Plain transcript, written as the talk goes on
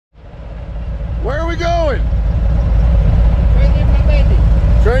we going? Trading my baby.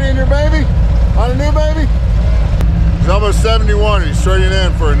 Trading in your baby? On a new baby? He's almost 71 and he's trading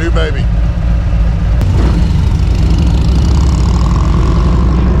in for a new baby.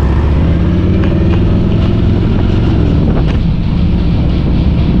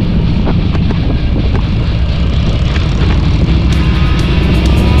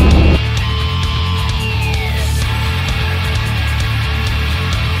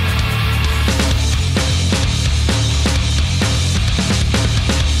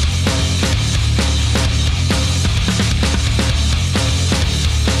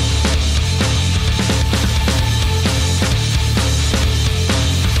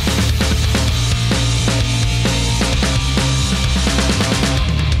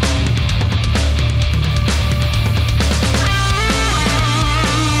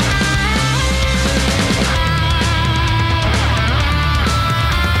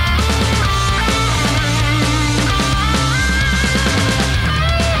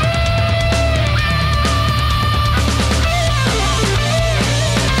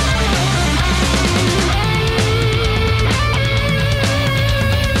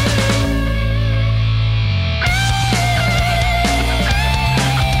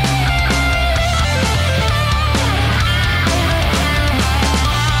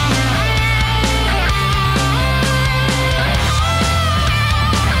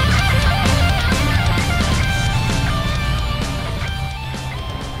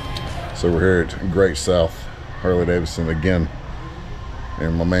 So we're here at Great South Harley Davidson again,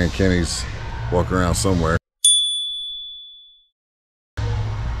 and my man Kenny's walking around somewhere.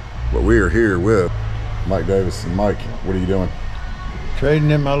 But we are here with Mike Davidson. Mike, what are you doing? Trading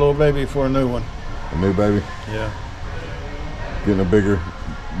in my little baby for a new one. A new baby? Yeah. Getting a bigger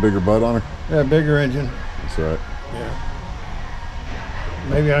butt on her? Yeah, bigger engine. That's right. Yeah.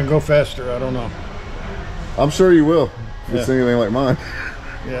 Maybe I can go faster, I don't know. I'm sure you will, if it's anything like mine.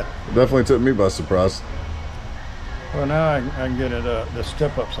 Yeah. It definitely took me by surprise. Well, now I can get it, the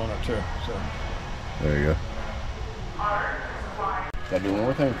step-ups on it too, so. There you go. Gotta do one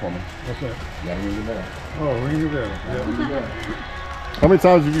more thing for me. What's that? You gotta ring the bell. Oh, ring the bell. Yeah. Ring the bell. How many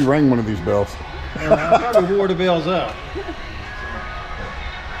times have you rang one of these bells? I probably wore the bells out.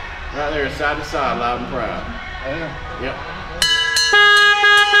 Right there, side to side, loud and proud. Yeah. Yep.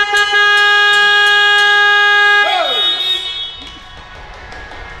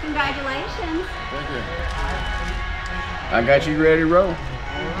 Congratulations. Thank you. I got you ready to roll. All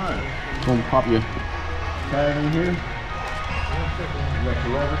right. Gonna pop your tag in here. You got the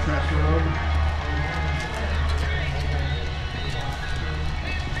lever transfer over.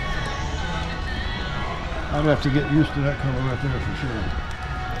 I'd have to get used to that color right there for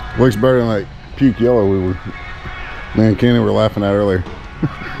sure. Looks better than like puke yellow we were, me and Kenny were laughing at earlier.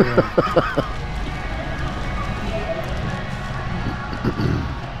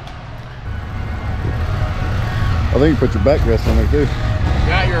 I think you put your backrest on there too.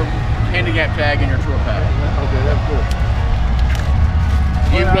 Got your handicap tag in your tour pack. Okay, that's good.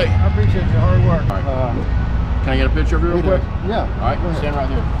 Well, I appreciate your hard work. Can I get a picture of you real quick? Yeah. All right, stand right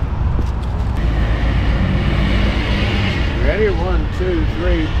there. You ready? 1, 2,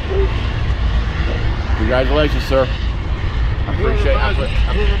 3. Congratulations, sir. I appreciate it.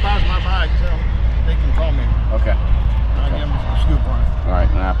 Whoever buys my bike, they can call me. Okay. I'll give them a scoop on it. All right,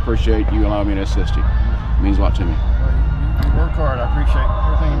 and I appreciate you allowing me to assist you. It means a lot to me. Well, you work hard. I appreciate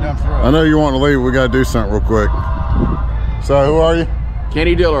everything you've done for us. I know you want to leave. We got to do something real quick. So who are you?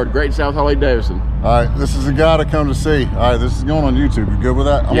 Kenny Dillard, Great South Harley Davidson. All right, this is a guy to come to see. All right, this is going on YouTube. You good with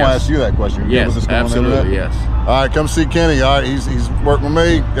that? I'm gonna ask you that question. You good with this going on the internet? Yes. All right, come see Kenny. All right, he's worked with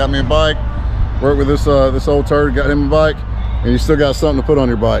me, got me a bike. Worked with this this old turd, got him a bike, and you still got something to put on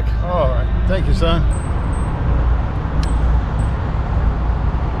your bike. All right, thank you, son.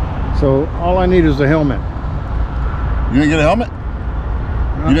 So all I need is a helmet. You didn't get a helmet?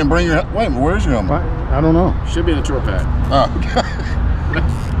 You didn't bring your wait a minute, where's your helmet? I don't know. Should be in the tour pack. Oh.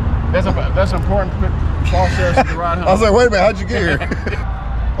 That's an important process to ride home. I was like, wait a minute, how'd you get here?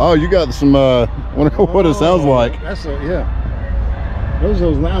 Oh, you got some, wonder what it sounds like. That's a, yeah. Those are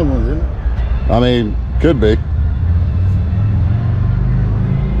those loud ones, isn't it? I mean, could be.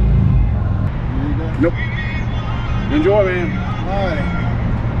 Nope. Enjoy, man. All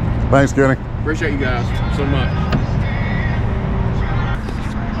right. Thanks, Kenny. Appreciate you guys so much.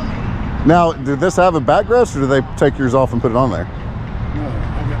 Now, did this have a backrest, or did they take yours off and put it on there? No,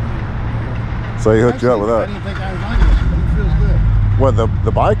 I got So he hooked you up with I that. didn't think I was on this, but it feels good. What,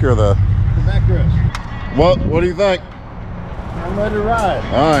 the bike or the? The backrest. What do you think? I'm ready to ride.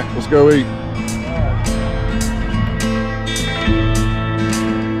 All right, let's go eat.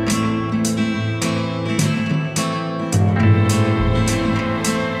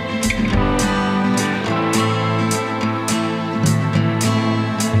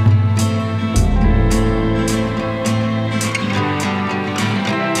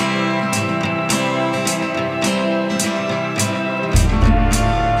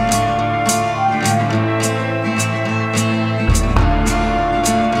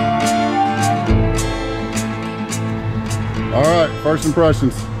 First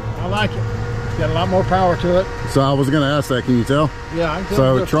impressions. I like it. It's got a lot more power to it. So I was going to ask that. Can you tell? Yeah, I can tell.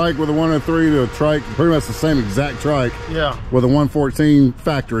 So the a trike with a 103 to a trike, pretty much the same exact trike. Yeah. With a 114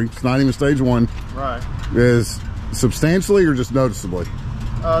 factory. It's not even stage 1. Right. Is substantially or just noticeably?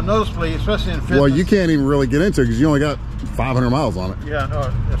 Noticeably, especially in fifth. Well, you can't even really get into it because you only got 500 miles on it. Yeah, no,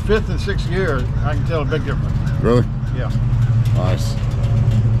 the fifth and sixth gear, I can tell a big difference. Really? Yeah. Nice.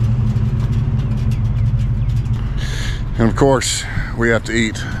 And of course, we have to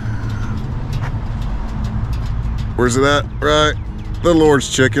eat. Where's it at? Right. The Lord's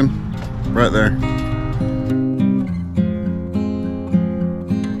Chicken. Right there.